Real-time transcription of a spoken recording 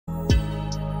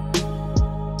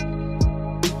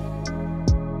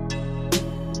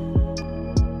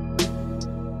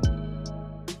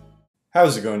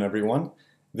How's it going, everyone?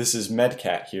 This is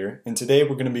MedCat here, and today we're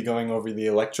going to be going over the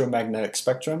electromagnetic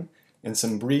spectrum and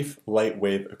some brief light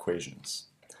wave equations.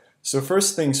 So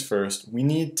first things first, we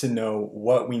need to know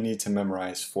what we need to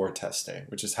memorize for test day,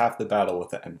 which is half the battle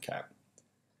with the MCAT.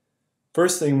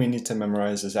 First thing we need to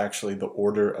memorize is actually the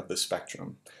order of the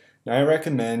spectrum. Now I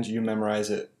recommend you memorize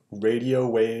it radio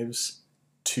waves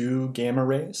to gamma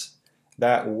rays.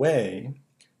 That way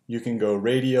you can go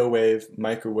radio wave,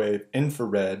 microwave,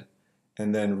 infrared,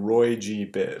 and then Roy G.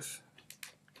 Biv.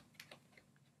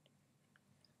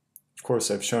 Of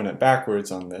course, I've shown it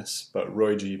backwards on this, but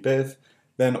Roy G. Biv,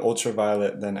 then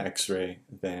ultraviolet, then X-ray,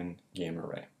 then gamma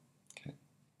ray. Okay.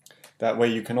 That way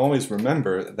you can always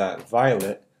remember that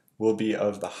violet will be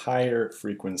of the higher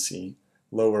frequency,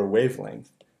 lower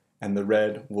wavelength, and the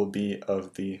red will be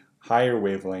of the higher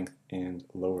wavelength and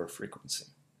lower frequency.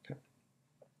 Okay.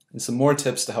 And some more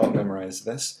tips to help memorize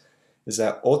this is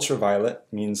that ultraviolet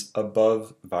means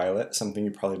above violet, something you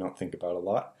probably don't think about a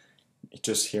lot,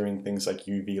 just hearing things like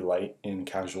UV light in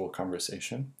casual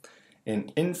conversation.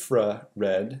 And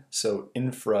infrared, so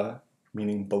infra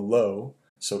meaning below,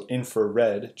 so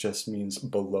infrared just means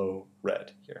below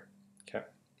red here. Okay.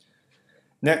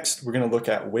 Next, we're going to look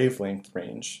at wavelength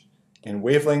range. And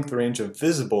wavelength range of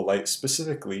visible light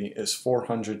specifically is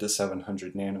 400 to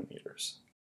 700 nanometers.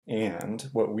 And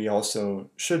what we also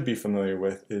should be familiar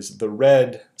with is the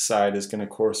red side is going to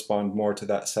correspond more to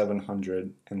that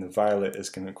 700 and the violet is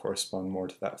going to correspond more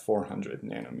to that 400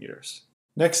 nanometers.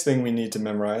 Next thing we need to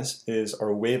memorize is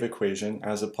our wave equation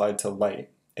as applied to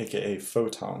light, aka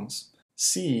photons.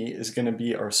 C is going to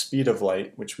be our speed of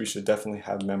light, which we should definitely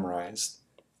have memorized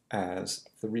as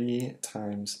 3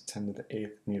 times 10 to the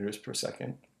 8th meters per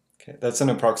second. Okay, that's an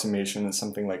approximation. It's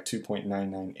something like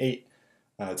 2.998.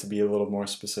 To be a little more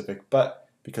specific, but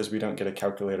because we don't get a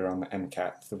calculator on the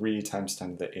MCAT, 3 times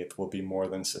 10 to the 8th will be more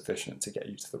than sufficient to get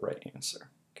you to the right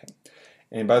answer. Okay.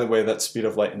 And by the way, that's speed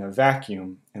of light in a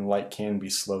vacuum, and light can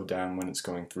be slowed down when it's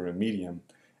going through a medium,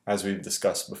 as we've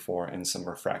discussed before in some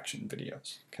refraction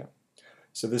videos. Okay.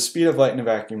 So the speed of light in a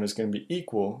vacuum is going to be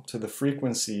equal to the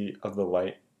frequency of the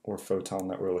light, or photon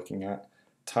that we're looking at,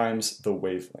 times the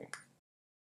wavelength.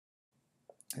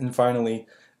 And finally,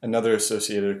 another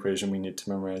associated equation we need to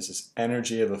memorize is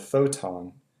energy of a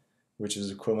photon, which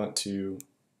is equivalent to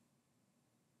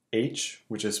h,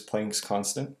 which is Planck's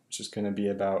constant, which is going to be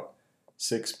about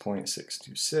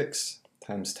 6.626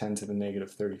 times 10 to the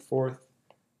negative 34th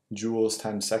joules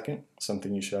times second,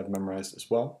 something you should have memorized as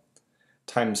well,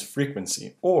 times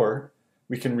frequency. Or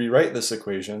we can rewrite this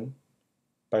equation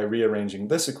by rearranging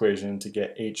this equation to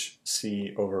get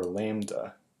hc over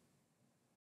lambda.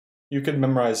 You could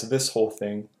memorize this whole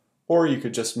thing, or you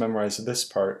could just memorize this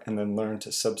part and then learn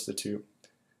to substitute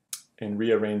and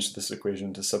rearrange this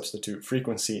equation to substitute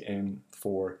frequency in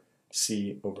for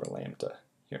c over lambda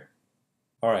here.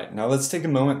 Alright, now let's take a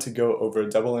moment to go over a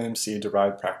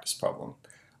AAMC-Derived practice problem.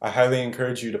 I highly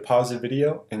encourage you to pause the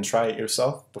video and try it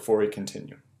yourself before we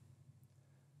continue.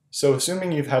 So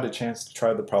assuming you've had a chance to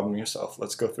try the problem yourself,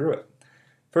 let's go through it.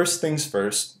 First things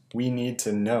first, we need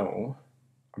to know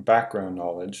background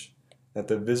knowledge that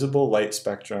the visible light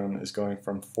spectrum is going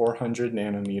from 400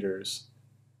 nanometers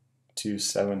to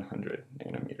 700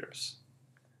 nanometers.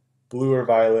 Blue or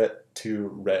violet to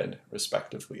red,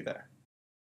 respectively there.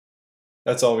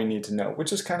 That's all we need to know,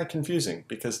 which is kind of confusing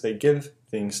because they give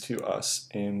things to us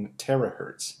in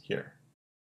terahertz here.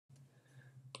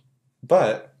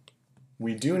 But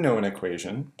we do know an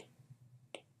equation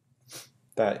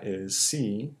that is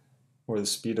c, or the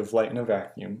speed of light in a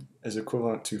vacuum, is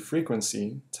equivalent to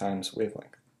frequency times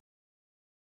wavelength.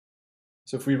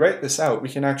 So if we write this out, we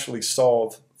can actually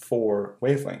solve for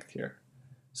wavelength here.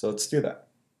 So let's do that.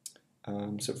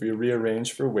 So if we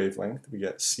rearrange for wavelength, we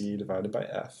get c divided by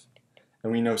f.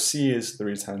 And we know c is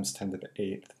 3 times 10 to the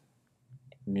 8th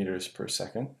meters per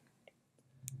second.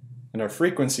 And our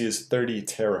frequency is 30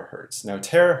 terahertz. Now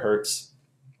terahertz,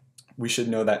 we should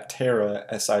know that tera,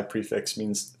 SI prefix,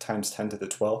 means times 10 to the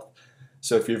 12th.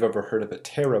 So if you've ever heard of a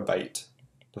terabyte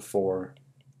before,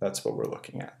 that's what we're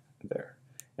looking at there.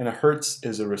 And a hertz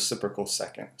is a reciprocal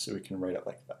second, so we can write it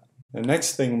like that. The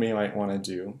next thing we might want to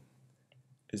do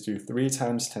is do 3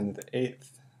 times 10 to the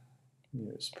 8th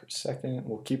meters per second.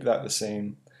 We'll keep that the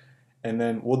same. And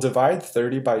then we'll divide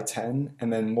 30 by 10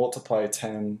 and then multiply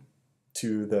 10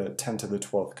 to the 10 to the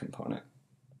 12th component.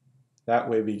 That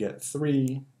way we get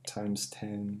 3 times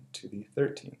 10 to the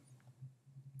 13th.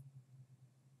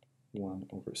 1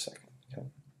 over second. Okay.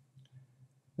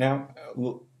 Now,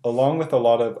 along with a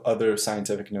lot of other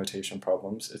scientific notation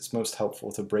problems, it's most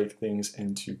helpful to break things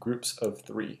into groups of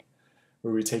 3,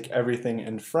 where we take everything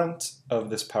in front of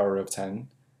this power of 10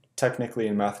 technically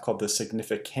in math called the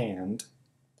significand,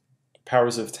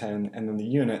 powers of 10, and then the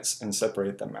units, and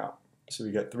separate them out. So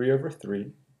we get 3 over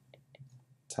 3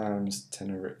 times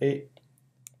 10 over 8,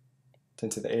 10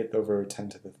 to the 8th over 10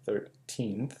 to the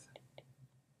 13th,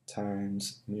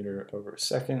 times meter over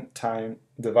second, time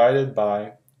divided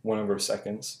by 1 over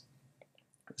seconds.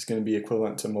 It's going to be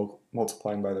equivalent to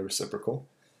multiplying by the reciprocal,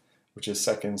 which is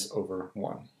seconds over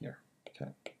 1 here.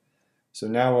 Okay. So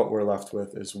now what we're left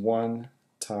with is 1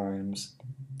 times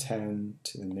 10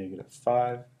 to the negative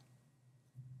 5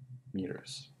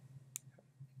 meters.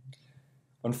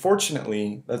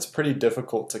 Unfortunately, that's pretty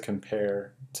difficult to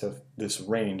compare to this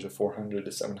range of 400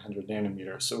 to 700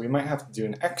 nanometers, so we might have to do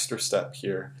an extra step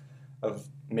here of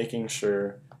making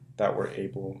sure that we're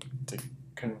able to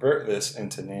convert this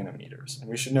into nanometers. And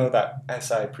we should know that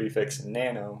SI prefix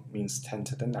nano means 10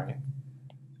 to the 9th.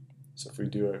 So if we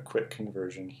do a quick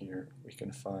conversion here, we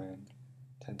can find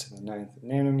 10 to the 9th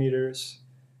nanometers,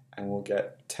 and we'll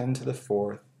get 10 to the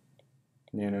 4th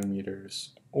nanometers,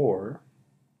 or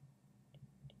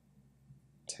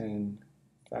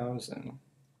 10,000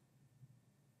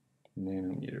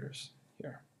 nanometers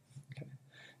here. Okay.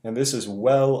 Now this is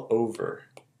well over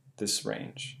this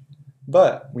range,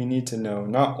 but we need to know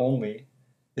not only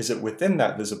is it within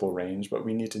that visible range, but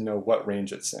we need to know what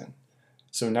range it's in.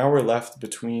 So now we're left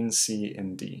between C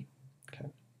and D.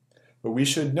 Okay. But we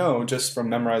should know just from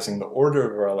memorizing the order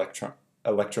of our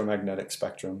electromagnetic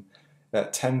spectrum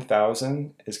that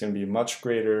 10,000 is going to be much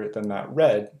greater than that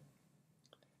red,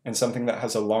 and something that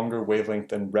has a longer wavelength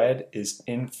than red is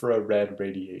infrared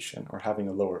radiation, or having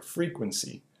a lower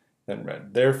frequency than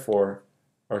red. Therefore,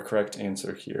 our correct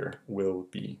answer here will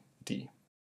be D.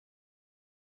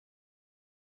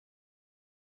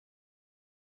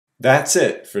 That's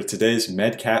it for today's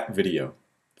MedCat video.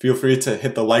 Feel free to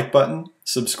hit the like button,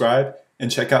 subscribe,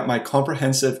 and check out my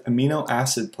comprehensive amino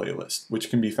acid playlist, which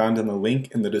can be found in the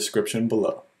link in the description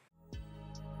below.